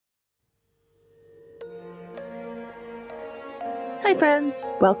Hi, friends.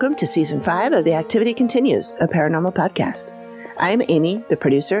 Welcome to Season 5 of The Activity Continues, a paranormal podcast. I'm Amy, the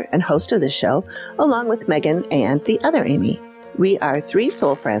producer and host of this show, along with Megan and the other Amy. We are three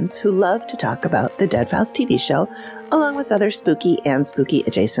soul friends who love to talk about the Dead Files TV show, along with other spooky and spooky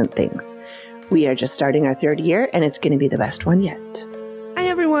adjacent things. We are just starting our third year, and it's going to be the best one yet. Hi,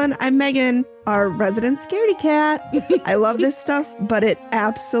 everyone. I'm Megan, our resident scaredy cat. I love this stuff, but it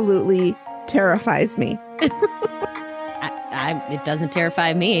absolutely terrifies me. It doesn't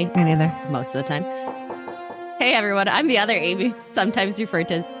terrify me. Me neither. Most of the time. Hey, everyone. I'm the other Amy, sometimes referred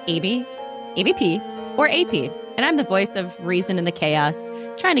to as Amy, ABP, or AP. And I'm the voice of reason in the chaos,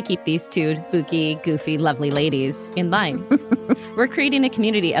 trying to keep these two spooky, goofy, lovely ladies in line. We're creating a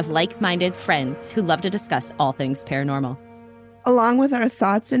community of like-minded friends who love to discuss all things paranormal. Along with our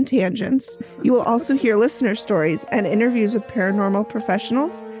thoughts and tangents, you will also hear listener stories and interviews with paranormal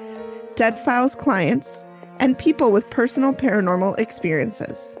professionals, Dead Files clients, and people with personal paranormal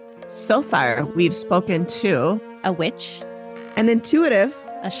experiences. So far, we've spoken to A witch, An intuitive,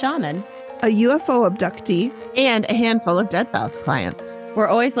 a shaman. a UFO abductee, and a handful of Dead Files clients. We're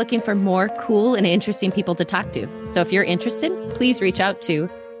always looking for more cool and interesting people to talk to. So if you're interested, please reach out to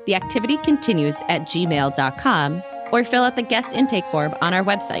theactivitycontinues@gmail.com or fill out the guest intake form on our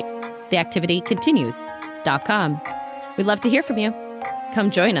website, theactivitycontinues.com. We'd love to hear from you.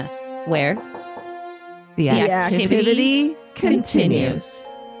 Come join us where The activity continues.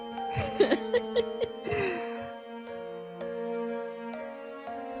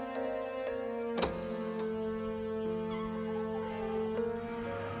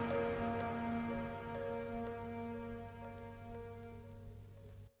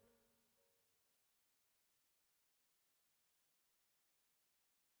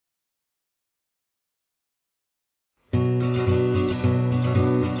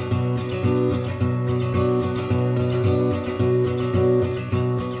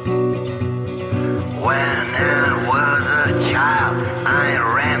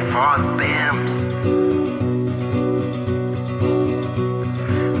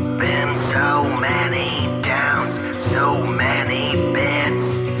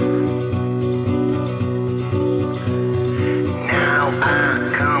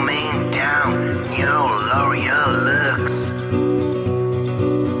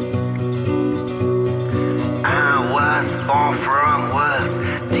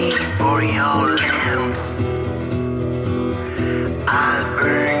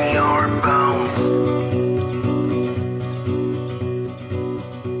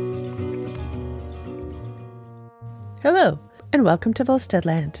 Hello, and welcome to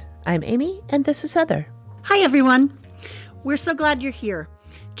Volsteadland. I'm Amy, and this is Heather. Hi, everyone. We're so glad you're here.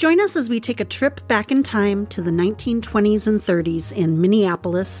 Join us as we take a trip back in time to the 1920s and 30s in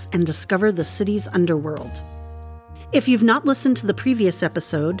Minneapolis and discover the city's underworld. If you've not listened to the previous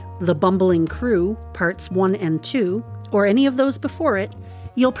episode, The Bumbling Crew, Parts 1 and 2, or any of those before it,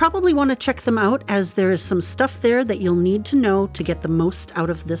 you'll probably want to check them out as there is some stuff there that you'll need to know to get the most out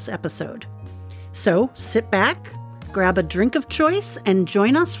of this episode. So sit back, grab a drink of choice, and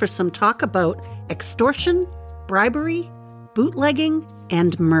join us for some talk about extortion, bribery, bootlegging,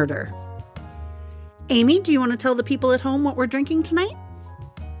 and murder. Amy, do you want to tell the people at home what we're drinking tonight?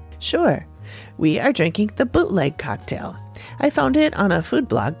 Sure. We are drinking the Bootleg cocktail. I found it on a food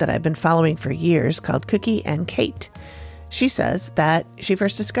blog that I've been following for years called Cookie and Kate. She says that she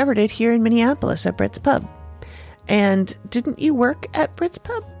first discovered it here in Minneapolis at Britt's Pub. And didn't you work at Britt's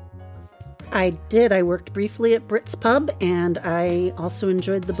Pub? I did. I worked briefly at Britt's Pub, and I also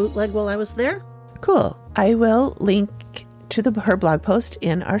enjoyed the bootleg while I was there. Cool. I will link to her blog post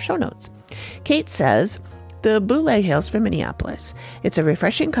in our show notes. Kate says, the Bootleg hails from Minneapolis. It's a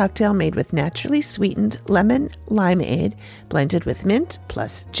refreshing cocktail made with naturally sweetened lemon limeade blended with mint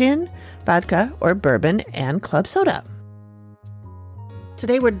plus gin, vodka, or bourbon, and club soda.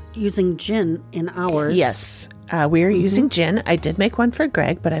 Today we're using gin in ours. Yes, we're using gin. I did make one for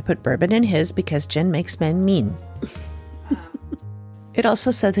Greg, but I put bourbon in his because gin makes men mean. It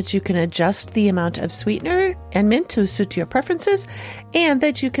also said that you can adjust the amount of sweetener and mint to suit your preferences, and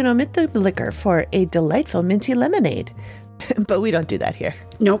that you can omit the liquor for a delightful minty lemonade. But we don't do that here.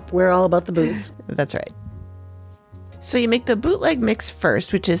 Nope, we're all about the booze. That's right. So you make the bootleg mix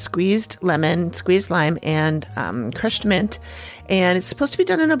first, which is squeezed lemon, squeezed lime, and crushed mint. And it's supposed to be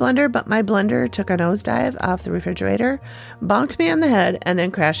done in a blender, but my blender took a nosedive off the refrigerator, bonked me on the head, and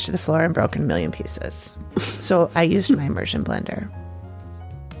then crashed to the floor and broke in a million pieces. So I used my immersion blender.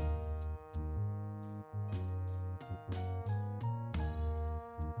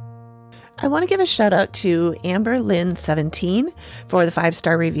 I want to give a shout out to Amber Lynn 17 for the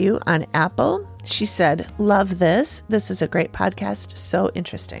 5-star review on Apple. She said, "Love this. This is a great podcast. So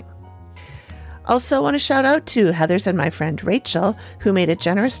interesting." Also want to shout out to Heather's and my friend Rachel, who made a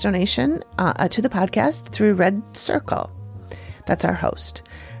generous donation to the podcast through Red Circle. That's our host.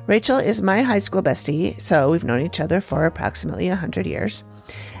 Rachel is my high school bestie, so we've known each other for approximately 100 years.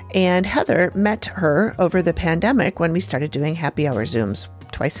 And Heather met her over the pandemic when we started doing happy hour Zooms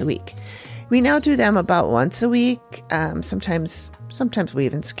twice a week. We now do them about once a week. Sometimes we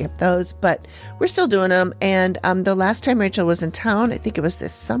even skip those, but we're still doing them. And the last time Rachel was in town, I think it was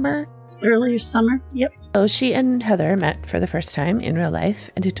this summer. Earlier summer. Yep. So she and Heather met for the first time in real life,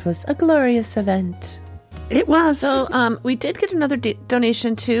 and it was a glorious event. It was. So we did get another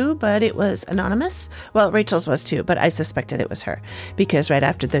donation too, but it was anonymous. Well, Rachel's was too, but I suspected it was her because right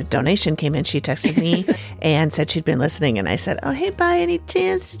after the donation came in, she texted me and said she'd been listening. And I said, "Oh, hey, by any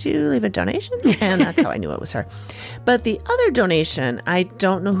chance, did you leave a donation?" And that's how I knew it was her. But the other donation, I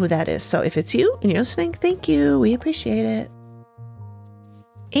don't know who that is. So if it's you and you're listening, thank you. We appreciate it.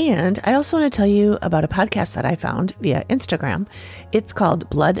 And I also want to tell you about a podcast that I found via Instagram. It's called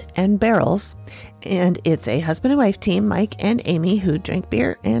Blood and Barrels, and it's a husband and wife team, Mike and Amy, who drink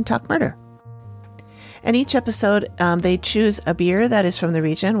beer and talk murder. And each episode, they choose a beer that is from the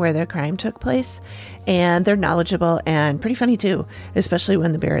region where their crime took place, and they're knowledgeable and pretty funny too, especially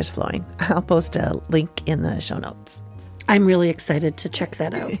when the beer is flowing. I'll post a link in the show notes. I'm really excited to check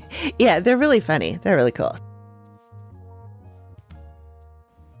that out. Yeah, they're really funny. They're really cool.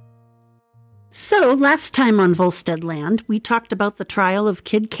 So, last time on Volstead Land, we talked about the trial of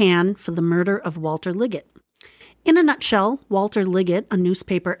Kid Can for the murder of Walter Liggett. In a nutshell, Walter Liggett, a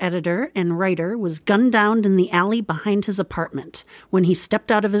newspaper editor and writer, was gunned down in the alley behind his apartment when he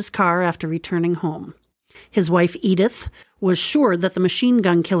stepped out of his car after returning home. His wife, Edith, was sure that the machine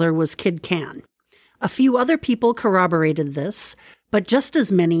gun killer was Kid Can. A few other people corroborated this, but just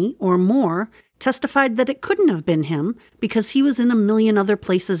as many, or more, testified that it couldn't have been him because he was in a million other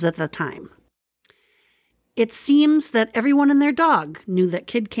places at the time. It seems that everyone and their dog knew that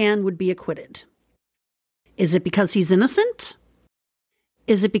Kid Can would be acquitted. Is it because he's innocent?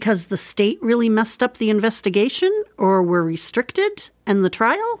 Is it because the state really messed up the investigation or were restricted and the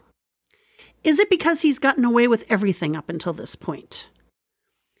trial? Is it because he's gotten away with everything up until this point?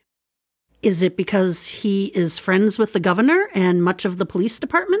 Is it because he is friends with the governor and much of the police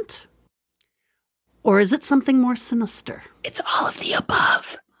department? Or is it something more sinister? It's all of the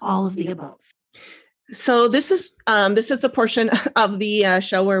above. All of the above. So this is the portion of the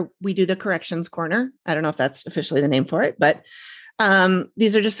show where we do the corrections corner. I don't know if that's officially the name for it, but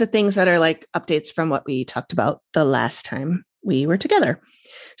these are just the things that are like updates from what we talked about the last time we were together.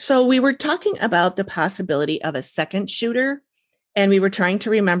 So we were talking about the possibility of a second shooter, and we were trying to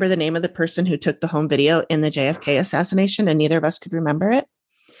remember the name of the person who took the home video in the JFK assassination, and neither of us could remember it.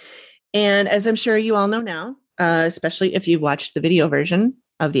 And as I'm sure you all know now, especially if you've watched the video version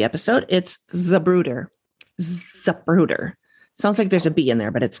of the episode, it's Zapruder. Zapruder. Sounds like there's a B in there,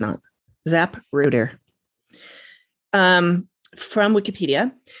 but it's not. Zapruder. From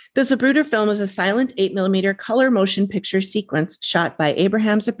Wikipedia, the Zapruder film is a silent 8mm color motion picture sequence shot by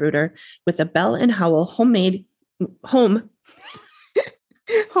Abraham Zapruder with a Bell & Howell homemade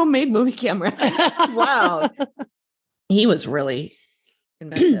movie camera. Wow. He was really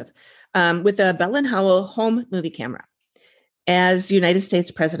inventive. With a Bell & Howell home movie camera. As United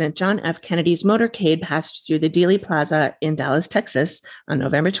States President John F. Kennedy's motorcade passed through the Dealey Plaza in Dallas, Texas on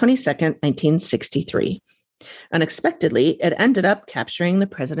November 22nd, 1963. Unexpectedly, it ended up capturing the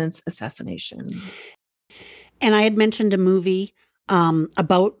president's assassination. And I had mentioned a movie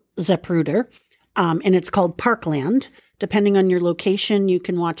about Zapruder, and it's called Parkland. Depending on your location, you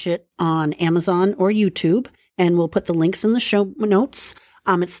can watch it on Amazon or YouTube, and we'll put the links in the show notes.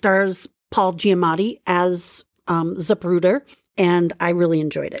 It stars Paul Giamatti as Zapruder, and I really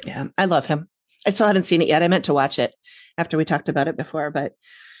enjoyed it. Yeah, I love him. I still haven't seen it yet. I meant to watch it after we talked about it before, but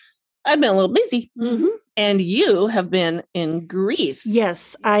I've been a little busy. Mm-hmm. And you have been in Greece.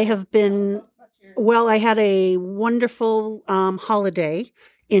 Yes, I have been. Well, I had a wonderful holiday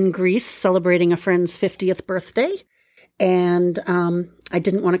in Greece celebrating a friend's 50th birthday, and I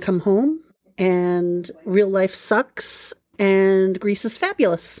didn't want to come home, and real life sucks, and Greece is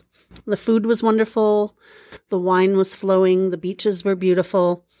fabulous. The food was wonderful. The wine was flowing. The beaches were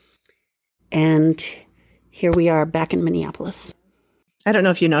beautiful. And here we are back in Minneapolis. I don't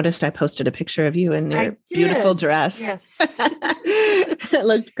know if you noticed, I posted a picture of you in your beautiful dress. Yes. It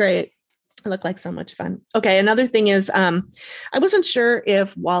looked great. It looked like so much fun. Okay, another thing is I wasn't sure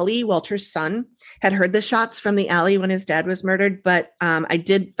if Wally, Walter's son, had heard the shots from the alley when his dad was murdered, but I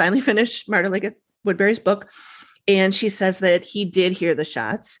did finally finish Marta Liggett Woodbury's book, and she says that he did hear the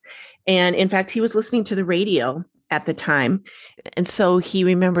shots. And in fact, he was listening to the radio at the time. And so he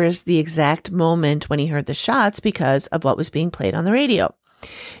remembers the exact moment when he heard the shots because of what was being played on the radio.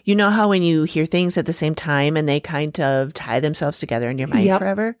 You know how when you hear things at the same time and they kind of tie themselves together in your mind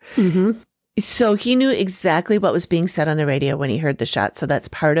forever? Mm-hmm. So he knew exactly what was being said on the radio when he heard the shot. So that's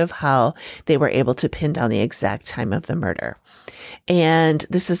part of how they were able to pin down the exact time of the murder. And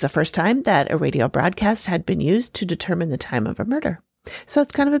this is the first time that a radio broadcast had been used to determine the time of a murder. So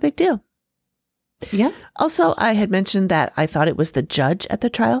it's kind of a big deal. Yeah. Also, I had mentioned that I thought it was the judge at the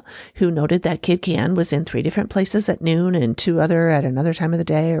trial who noted that Kid Can was in 3 different places at noon and 2 other at another time of the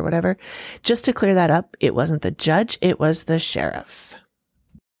day or whatever. Just to clear that up, it wasn't the judge, it was the sheriff.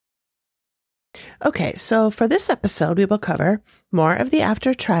 Okay, so for this episode, we will cover more of the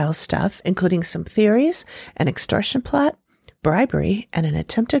after-trial stuff, including some theories, an extortion plot, bribery, and an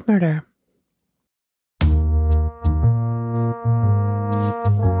attempted murder.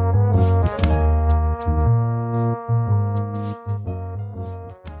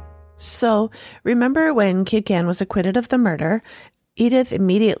 So, remember when Kid Can was acquitted of the murder, Edith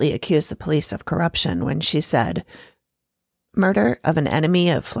immediately accused the police of corruption when she said, "Murder of an enemy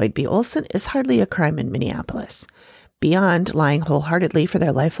of Floyd B. Olson is hardly a crime in Minneapolis. Beyond lying wholeheartedly for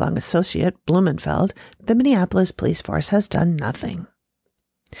their lifelong associate, Blumenfeld, the Minneapolis police force has done nothing."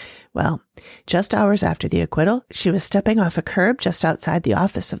 Well, just hours after the acquittal, she was stepping off a curb just outside the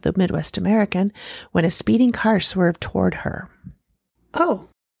office of the Midwest American when a speeding car swerved toward her. Oh.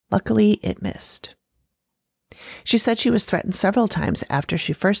 Luckily, it missed. She said she was threatened several times after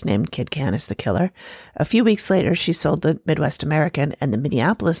she first named Kid Can as the killer. A few weeks later, she sold the Midwest American, and the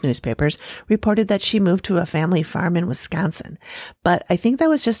Minneapolis newspapers reported that she moved to a family farm in Wisconsin. But I think that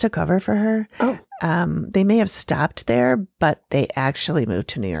was just a cover for her. Oh. They may have stopped there, but they actually moved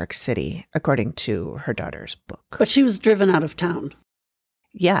to New York City, according to her daughter's book. But she was driven out of town.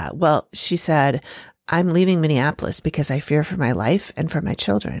 Yeah, well, she said, "I'm leaving Minneapolis because I fear for my life and for my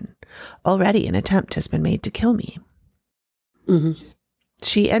children. Already an attempt has been made to kill me." Mm-hmm.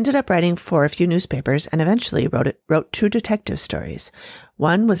 She ended up writing for a few newspapers and eventually wrote 2 detective stories.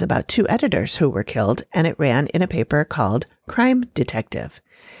 One was about 2 editors who were killed, and it ran in a paper called Crime Detective.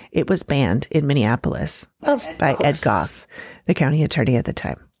 It was banned in Minneapolis by Ed Goff, the county attorney at the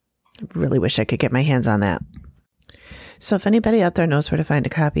time. I really wish I could get my hands on that. So if anybody out there knows where to find a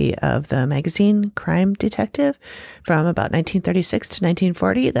copy of the magazine Crime Detective from about 1936 to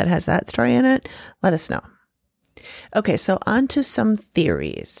 1940 that has that story in it, let us know. Okay, so on to some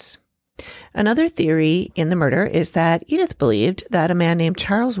theories. Another theory in the murder is that Edith believed that a man named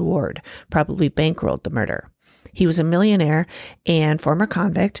Charles Ward probably bankrolled the murder. He was a millionaire and former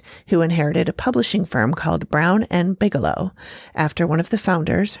convict who inherited a publishing firm called Brown and Bigelow after one of the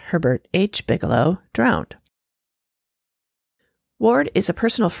founders, Herbert H. Bigelow, drowned. Ward is a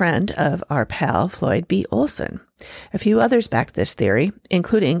personal friend of our pal, Floyd B. Olson. A few others backed this theory,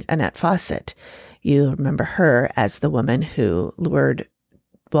 including Annette Fawcett. You remember her as the woman who lured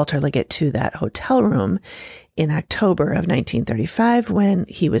Walter Liggett to that hotel room in October of 1935 when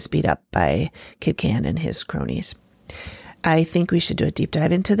he was beat up by Kid Can and his cronies. I think we should do a deep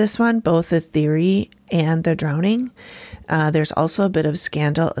dive into this one, both the theory and the drowning. There's also a bit of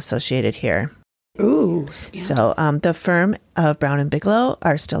scandal associated here. Ooh. So the firm of Brown and Bigelow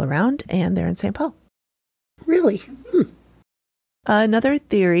are still around, and they're in St. Paul. Really? Another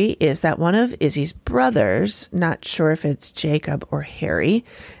theory is that one of Izzy's brothers, not sure if it's Jacob or Harry,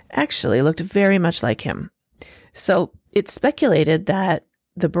 actually looked very much like him. So it's speculated that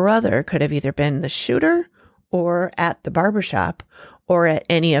the brother could have either been the shooter or at the barbershop or at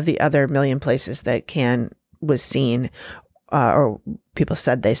any of the other million places that Can was seen, or people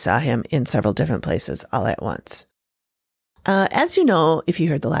said they saw him in several different places all at once. As you know, if you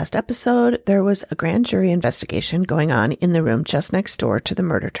heard the last episode, there was a grand jury investigation going on in the room just next door to the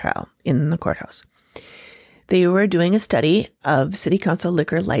murder trial in the courthouse. They were doing a study of city council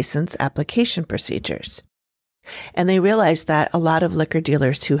liquor license application procedures. And they realized that a lot of liquor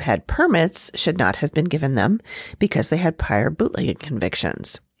dealers who had permits should not have been given them because they had prior bootlegging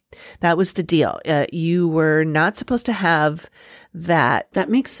convictions. That was the deal. You were not supposed to have that. That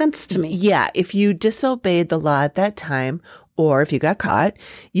makes sense to me. Yeah. If you disobeyed the law at that time, or if you got caught,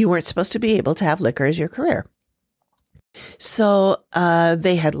 you weren't supposed to be able to have liquor as your career. So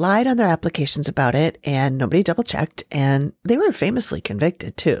they had lied on their applications about it, and nobody double checked, and they were famously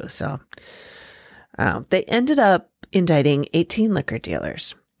convicted too. So they ended up indicting 18 liquor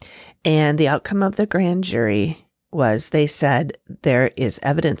dealers. And the outcome of the grand jury was they said there is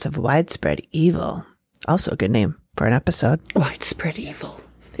evidence of widespread evil. Also a good name for an episode. Widespread evil.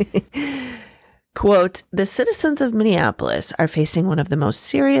 Quote, the citizens of Minneapolis are facing one of the most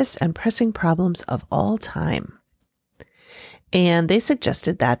serious and pressing problems of all time. And they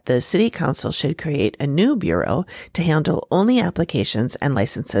suggested that the city council should create a new bureau to handle only applications and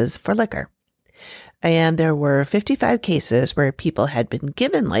licenses for liquor. And there were 55 cases where people had been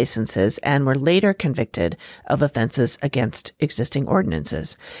given licenses and were later convicted of offenses against existing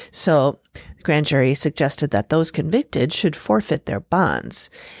ordinances. So the grand jury suggested that those convicted should forfeit their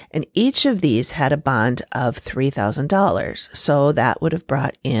bonds. And each of these had a bond of $3,000. So that would have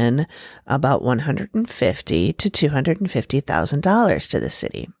brought in about $150,000 to $250,000 to the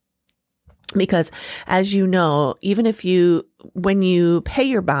city. Because as you know, when you pay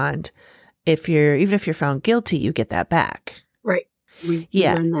your bond, even if you're found guilty, you get that back. Right. We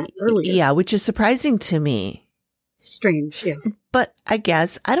learned that earlier. Yeah, which is surprising to me. Strange, yeah. But I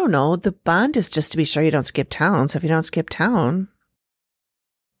guess, I don't know, the bond is just to be sure you don't skip town. So if you don't skip town.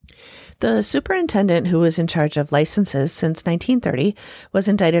 The superintendent who was in charge of licenses since 1930 was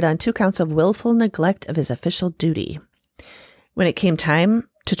indicted on 2 counts of willful neglect of his official duty. When it came time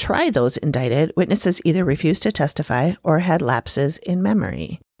to try those indicted, witnesses either refused to testify or had lapses in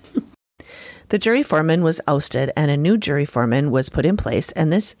memory. The jury foreman was ousted and a new jury foreman was put in place,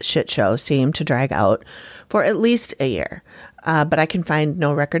 and this shit show seemed to drag out for at least a year, but I can find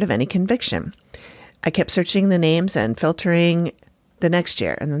no record of any conviction. I kept searching the names and filtering the next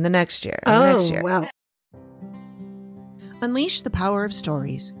year, and then the next year, and the next year. Wow. Unleash the power of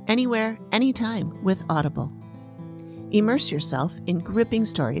stories, anywhere, anytime, with Audible. Immerse yourself in gripping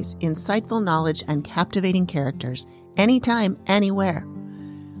stories, insightful knowledge, and captivating characters, anytime, anywhere.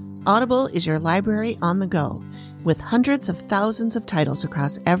 Audible is your library on the go. With hundreds of thousands of titles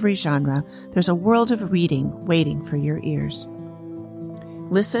across every genre, there's a world of reading waiting for your ears.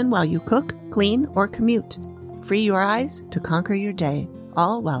 Listen while you cook, clean, or commute. Free your eyes to conquer your day,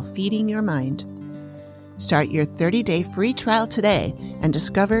 all while feeding your mind. Start your 30-day free trial today and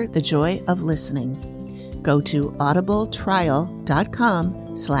discover the joy of listening. Go to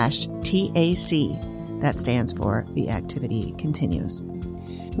audibletrial.com/TAC. That stands for The Activity Continues.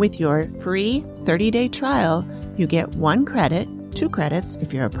 With your free 30-day trial, you get 1 credit, 2 credits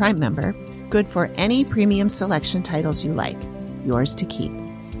if you're a Prime member, good for any premium selection titles you like, yours to keep.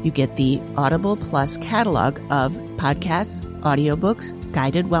 You get the Audible Plus catalog of podcasts, audiobooks,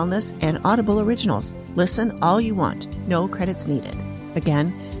 guided wellness, and Audible originals. Listen all you want, no credits needed.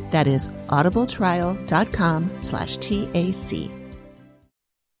 Again, that is audibletrial.com/TAC.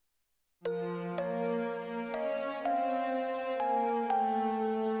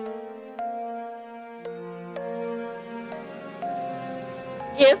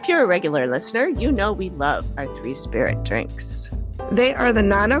 If you're a regular listener, you know we love our 3 Spirit drinks. They are the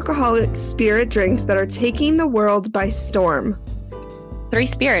non-alcoholic spirit drinks that are taking the world by storm. 3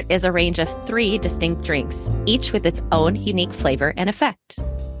 Spirit is a range of 3 distinct drinks, each with its own unique flavor and effect.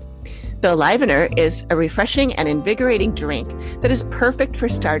 The Livener is a refreshing and invigorating drink that is perfect for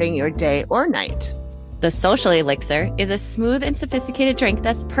starting your day or night. The Social Elixir is a smooth and sophisticated drink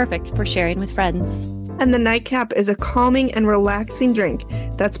that's perfect for sharing with friends. And the Nightcap is a calming and relaxing drink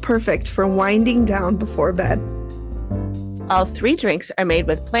that's perfect for winding down before bed. All 3 drinks are made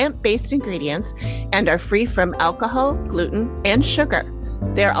with plant-based ingredients and are free from alcohol, gluten, and sugar.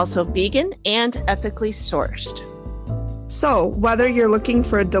 They are also vegan and ethically sourced. So, whether you're looking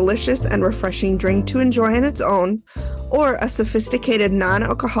for a delicious and refreshing drink to enjoy on its own, or a sophisticated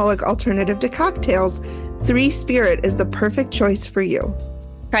non-alcoholic alternative to cocktails, 3 Spirit is the perfect choice for you.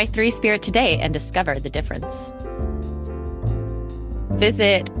 Try 3 Spirit today and discover the difference.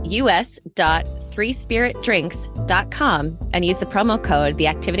 Visit us.3spiritdrinks.com and use the promo code The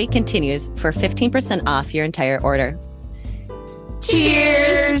Activity Continues for 15% off your entire order.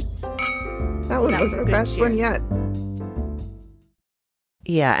 Cheers! That was our best one yet.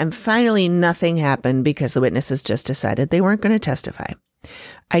 Yeah, and finally nothing happened because the witnesses just decided they weren't going to testify.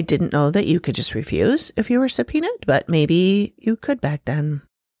 I didn't know that you could just refuse if you were subpoenaed, but maybe you could back then.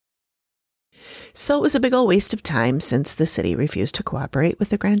 So it was a big old waste of time since the city refused to cooperate with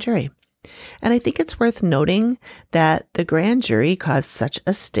the grand jury. And I think it's worth noting that the grand jury caused such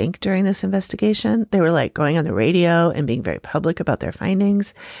a stink during this investigation. They were like going on the radio and being very public about their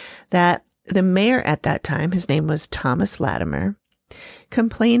findings, that the mayor at that time, his name was Thomas Latimer,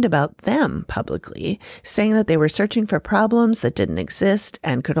 complained about them publicly, saying that they were searching for problems that didn't exist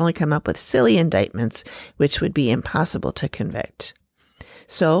and could only come up with silly indictments, which would be impossible to convict.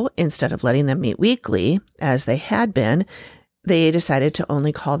 So instead of letting them meet weekly, as they had been, they decided to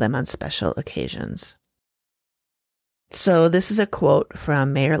only call them on special occasions. So this is a quote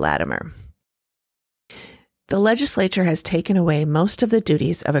from Mayor Latimer. The legislature has taken away most of the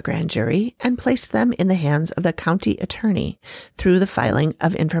duties of a grand jury and placed them in the hands of the county attorney through the filing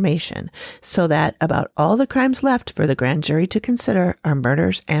of information, so that about all the crimes left for the grand jury to consider are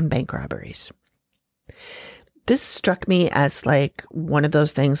murders and bank robberies. This struck me as like one of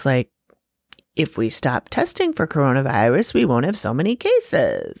those things like, if we stop testing for coronavirus, we won't have so many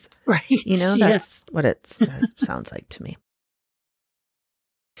cases. Right. You know, that's what it sounds like to me.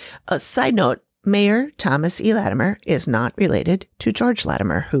 A side note, Mayor Thomas E. Latimer is not related to George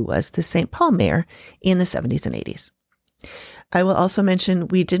Latimer, who was the St. Paul mayor in the 70s and 80s. I will also mention,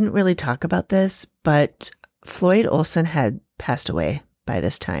 we didn't really talk about this, but Floyd Olson had passed away by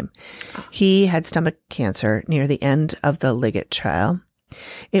this time. He had stomach cancer near the end of the Liggett trial.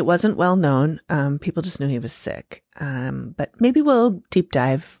 It wasn't well known. People just knew he was sick. But maybe we'll deep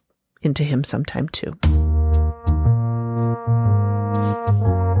dive into him sometime too.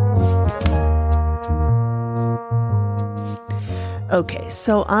 Okay,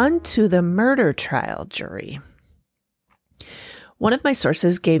 so on to the murder trial jury. One of my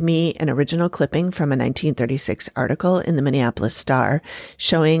sources gave me an original clipping from a 1936 article in the Minneapolis Star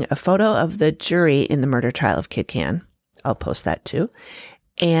showing a photo of the jury in the murder trial of Kid Can. I'll post that too.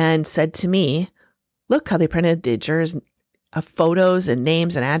 And said to me, look how they printed the jurors' photos and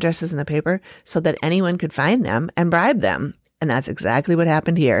names and addresses in the paper so that anyone could find them and bribe them. And that's exactly what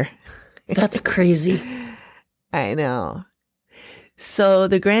happened here. That's crazy. I know. So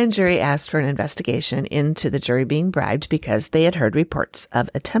the grand jury asked for an investigation into the jury being bribed because they had heard reports of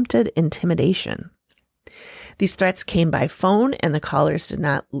attempted intimidation. These threats came by phone and the callers did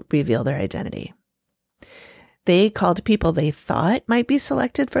not reveal their identity. They called people they thought might be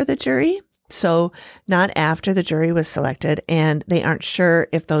selected for the jury, so not after the jury was selected, and they aren't sure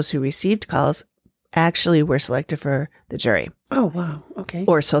if those who received calls actually were selected for the jury. Oh, wow. Okay.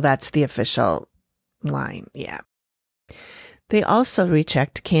 Or so that's the official line, yeah. They also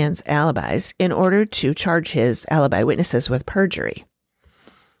rechecked Can's alibis in order to charge his alibi witnesses with perjury.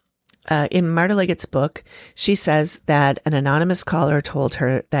 In Marta Liggett's book, she says that an anonymous caller told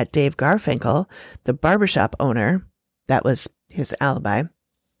her that Dave Garfinkel, the barbershop owner, that was his alibi,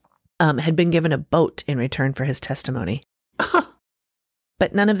 had been given a boat in return for his testimony.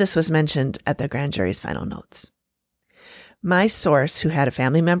 But none of this was mentioned at the grand jury's final notes. My source, who had a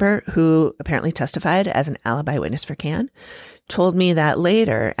family member who apparently testified as an alibi witness for Can, told me that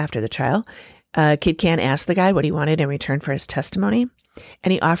later, after the trial, Kid Can asked the guy what he wanted in return for his testimony,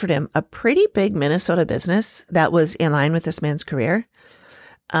 and he offered him a pretty big Minnesota business that was in line with this man's career.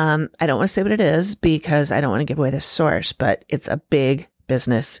 I don't want to say what it is because I don't want to give away the source, but it's a big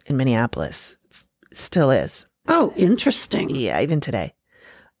business in Minneapolis. It still is. Oh, interesting. Yeah, even today.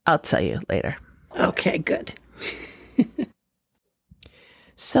 I'll tell you later. Okay, good.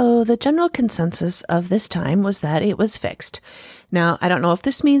 So the general consensus of this time was that it was fixed. Now, I don't know if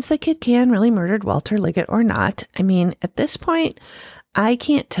this means that Kid Can really murdered Walter Liggett or not. I mean, at this point, I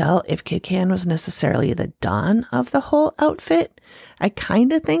can't tell if Kid Can was necessarily the Don of the whole outfit. I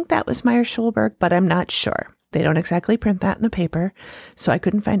kind of think that was Meyer Schulberg, but I'm not sure. They don't exactly print that in the paper, so I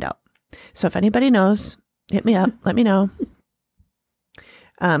couldn't find out. So if anybody knows, hit me up, let me know.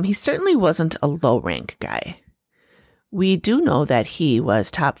 He certainly wasn't a low-rank guy. We do know that he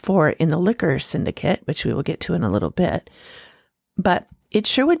was top 4 in the liquor syndicate, which we will get to in a little bit. But it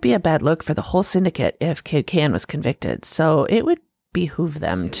sure would be a bad look for the whole syndicate if Kid Can was convicted, so it would behoove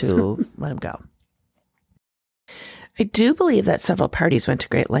them to let him go. I do believe that several parties went to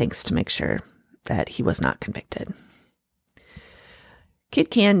great lengths to make sure that he was not convicted. Kid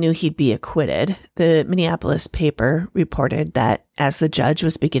Can knew he'd be acquitted. The Minneapolis paper reported that as the judge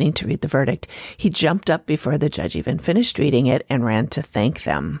was beginning to read the verdict, he jumped up before the judge even finished reading it and ran to thank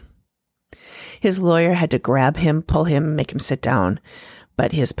them. His lawyer had to grab him, pull him, make him sit down,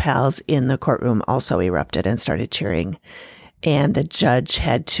 but his pals in the courtroom also erupted and started cheering, and the judge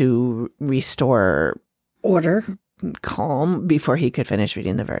had to restore order, calm before he could finish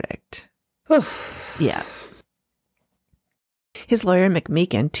reading the verdict. Yeah. His lawyer,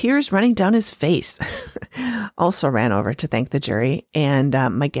 McMeekin, tears running down his face, also ran over to thank the jury. And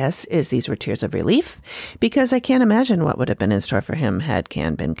my guess is these were tears of relief because I can't imagine what would have been in store for him had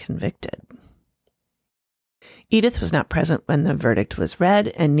Can been convicted. Edith was not present when the verdict was read,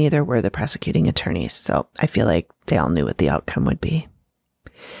 and neither were the prosecuting attorneys. So I feel like they all knew what the outcome would be.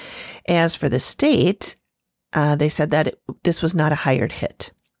 As for the state, they said that this was not a hired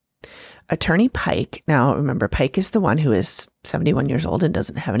hit. Attorney Pike, now remember, Pike is the one who is 71 years old and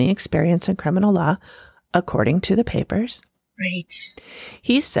doesn't have any experience in criminal law, according to the papers. Right.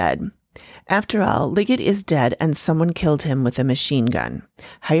 He said, "After all, Liggett is dead and someone killed him with a machine gun.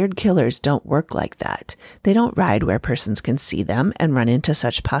 Hired killers don't work like that. They don't ride where persons can see them and run into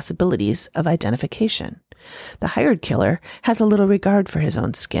such possibilities of identification. The hired killer has a little regard for his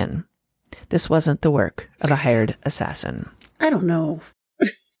own skin. This wasn't the work of a hired assassin." I don't know.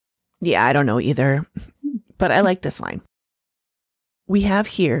 Yeah, I don't know either, but I like this line. "We have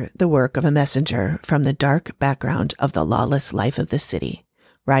here the work of a messenger from the dark background of the lawless life of the city,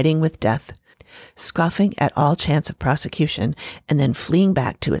 riding with death, scoffing at all chance of prosecution, and then fleeing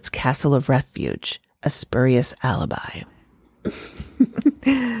back to its castle of refuge, a spurious alibi."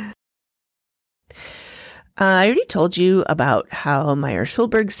 I already told you about how Meyer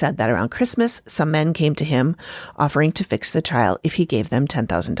Schulberg said that around Christmas, some men came to him offering to fix the trial if he gave them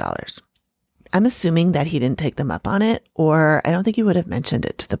 $10,000. I'm assuming that he didn't take them up on it, or I don't think he would have mentioned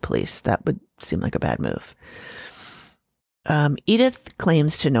it to the police. That would seem like a bad move. Edith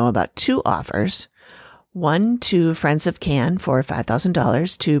claims to know about two offers. One to friends of Can for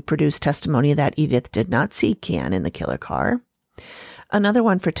 $5,000 to produce testimony that Edith did not see Can in the killer car. Another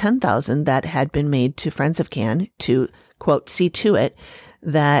one for $10,000 that had been made to friends of Can to, quote, see to it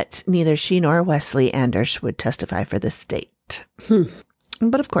that neither she nor Wesley Anders would testify for the state.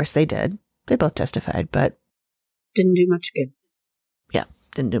 But of course they did. They both testified, but didn't do much good. Yeah,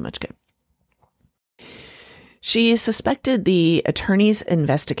 didn't do much good. She suspected the attorney's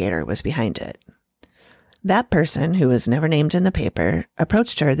investigator was behind it. That person, who was never named in the paper,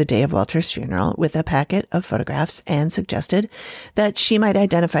 approached her the day of Walter's funeral with a packet of photographs and suggested that she might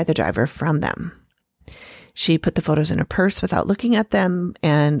identify the driver from them. She put the photos in her purse without looking at them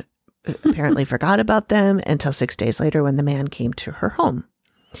and apparently forgot about them until 6 days later when the man came to her home.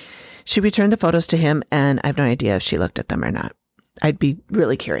 She returned the photos to him, and I have no idea if she looked at them or not. I'd be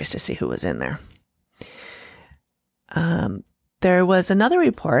really curious to see who was in there. There was another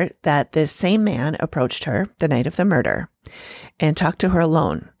report that this same man approached her the night of the murder and talked to her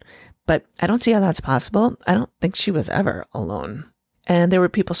alone. But I don't see how that's possible. I don't think she was ever alone. And there were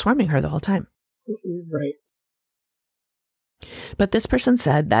people swarming her the whole time. Right. But this person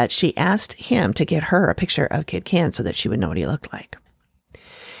said that she asked him to get her a picture of Kid Can so that she would know what he looked like.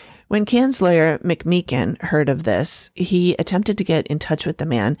 When Can's lawyer, McMeekin, heard of this, he attempted to get in touch with the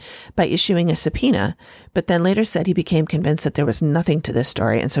man by issuing a subpoena, but then later said he became convinced that there was nothing to this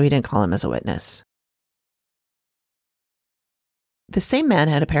story, and so he didn't call him as a witness. The same man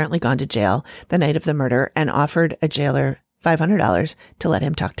had apparently gone to jail the night of the murder and offered a jailer $500 to let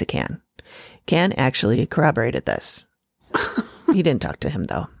him talk to Can. Can actually corroborated this. He didn't talk to him,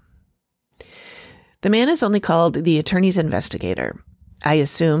 though. The man is only called the attorney's investigator. I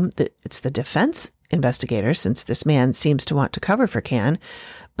assume that it's the defense investigator, since this man seems to want to cover for Can,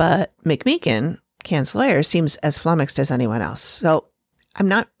 but McMeekin, Can's lawyer, seems as flummoxed as anyone else. So I'm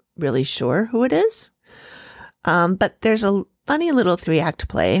not really sure who it is. But there's a funny little 3-act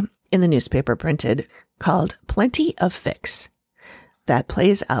play in the newspaper printed called Plenty of Fix that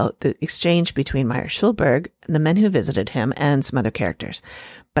plays out the exchange between Meyer Schulberg and the men who visited him and some other characters.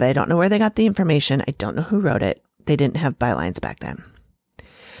 But I don't know where they got the information. I don't know who wrote it. They didn't have bylines back then.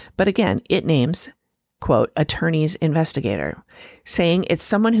 But again, it names, quote, attorney's investigator, saying it's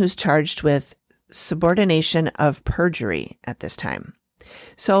someone who's charged with subordination of perjury at this time.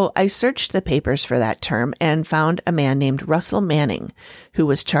 So I searched the papers for that term and found a man named Russell Manning who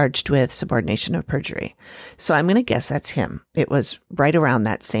was charged with subordination of perjury. So I'm going to guess that's him. It was right around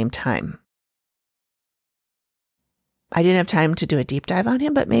that same time. I didn't have time to do a deep dive on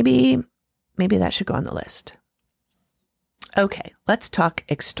him, but maybe that should go on the list. Okay, let's talk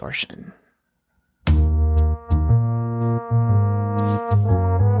extortion.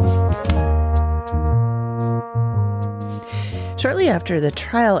 Shortly after the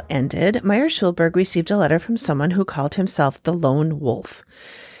trial ended, Meyer Schulberg received a letter from someone who called himself the Lone Wolf.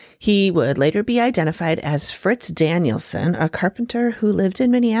 He would later be identified as Fritz Danielson, a carpenter who lived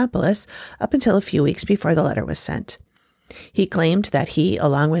in Minneapolis up until a few weeks before the letter was sent. He claimed that he,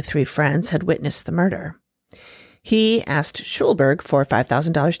 along with 3 friends, had witnessed the murder. He asked Schulberg for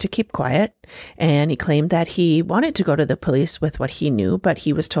 $5,000 to keep quiet, and he claimed that he wanted to go to the police with what he knew, but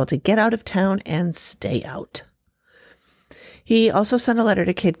he was told to get out of town and stay out. He also sent a letter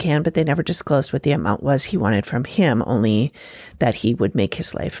to Kid Can, but they never disclosed what the amount was he wanted from him, only that he would make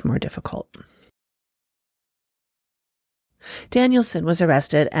his life more difficult. Danielson was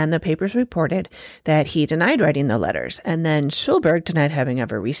arrested, and the papers reported that he denied writing the letters, and then Schulberg denied having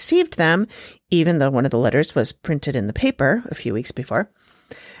ever received them, even though one of the letters was printed in the paper a few weeks before.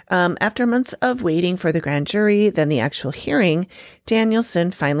 After months of waiting for the grand jury, then the actual hearing,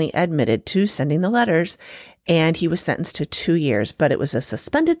 Danielson finally admitted to sending the letters, and he was sentenced to 2 years, but it was a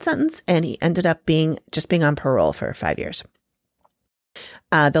suspended sentence, and he ended up being on parole for 5 years.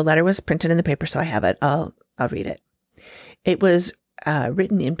 The letter was printed in the paper, so I have it. I'll read it. It was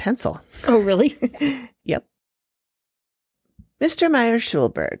written in pencil. Oh, really? Yep. Mr. Meyer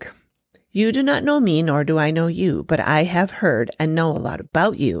Schulberg, you do not know me, nor do I know you, but I have heard and know a lot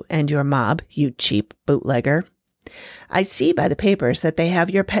about you and your mob, you cheap bootlegger. I see by the papers that they have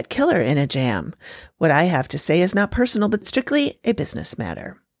your pet killer in a jam. What I have to say is not personal, but strictly a business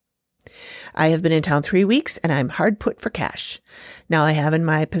matter. I have been in town 3 weeks, and I'm hard put for cash. Now I have in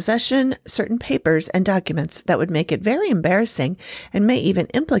my possession certain papers and documents that would make it very embarrassing and may even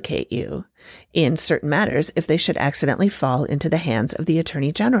implicate you in certain matters if they should accidentally fall into the hands of the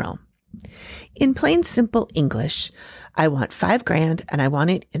Attorney General. In plain, simple English, I want $5,000, and I want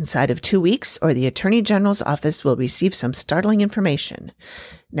it inside of 2 weeks, or the Attorney General's office will receive some startling information.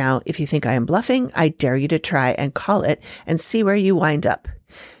 Now, if you think I am bluffing, I dare you to try and call it and see where you wind up.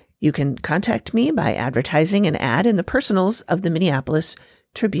 You can contact me by advertising an ad in the personals of the Minneapolis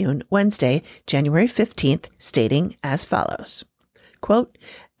Tribune Wednesday, January 15th, stating as follows. Quote,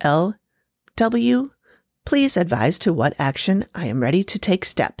 L.W., please advise to what action I am ready to take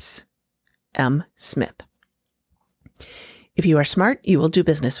steps. M. Smith. If you are smart, you will do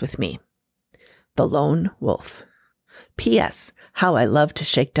business with me. The Lone Wolf. P.S. How I love to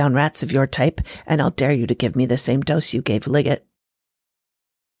shake down rats of your type, and I'll dare you to give me the same dose you gave Liggett.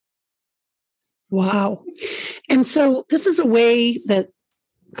 Wow. And so this is a way that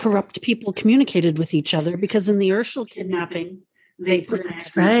corrupt people communicated with each other, because in the Urschel kidnapping, they put an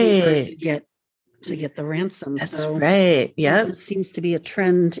ad right. to get the ransom. That's so right. Yeah. This seems to be a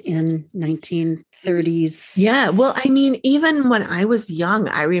trend in 1930s. Yeah. Well, I mean, even when I was young,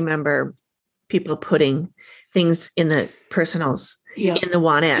 I remember people putting things in the personals in the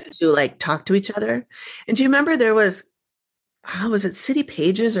want to like talk to each other. And do you remember there was, was it City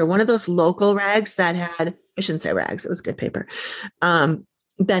Pages or one of those local rags that had, I shouldn't say rags, it was good paper,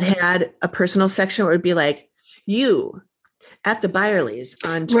 that had a personal section where it would be like, you at the Byerly's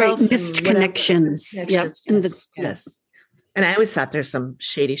on 12th. Right, missed connections. Yep. Yes. And I always thought there's some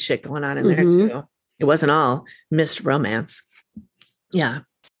shady shit going on in there too. It wasn't all missed romance. Yeah.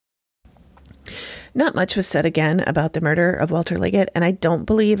 Not much was said again about the murder of Walter Liggett, and I don't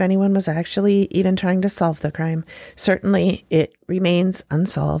believe anyone was actually even trying to solve the crime. Certainly, it remains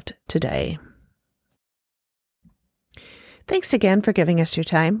unsolved today. Thanks again for giving us your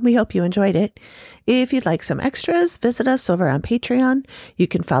time. We hope you enjoyed it. If you'd like some extras, visit us over on Patreon. You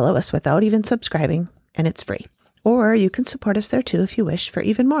can follow us without even subscribing, and it's free. Or you can support us there too if you wish for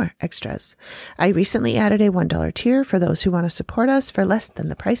even more extras. I recently added a $1 tier for those who want to support us for less than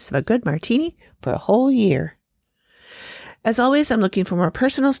the price of a good martini for a whole year. As always, I'm looking for more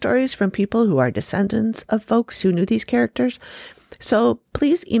personal stories from people who are descendants of folks who knew these characters. So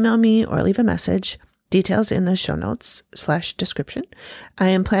please email me or leave a message. Details in the show notes /description. I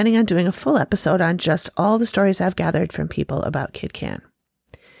am planning on doing a full episode on just all the stories I've gathered from people about Kid Can.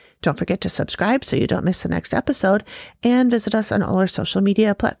 Don't forget to subscribe so you don't miss the next episode, and visit us on all our social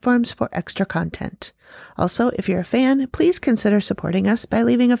media platforms for extra content. Also, if you're a fan, please consider supporting us by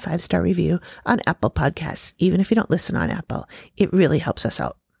leaving a 5-star review on Apple Podcasts, even if you don't listen on Apple. It really helps us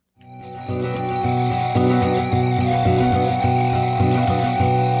out.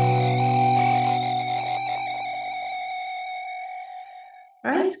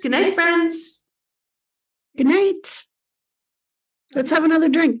 All right. Good night, friends. Good night. Let's have another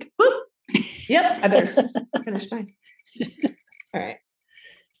drink. Woo. Yep, I better finish mine. All right.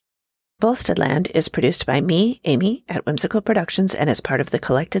 Volsteadland is produced by me, Amy, at Whimsical Productions and is part of the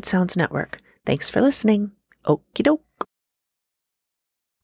Collected Sounds Network. Thanks for listening. Okie doke.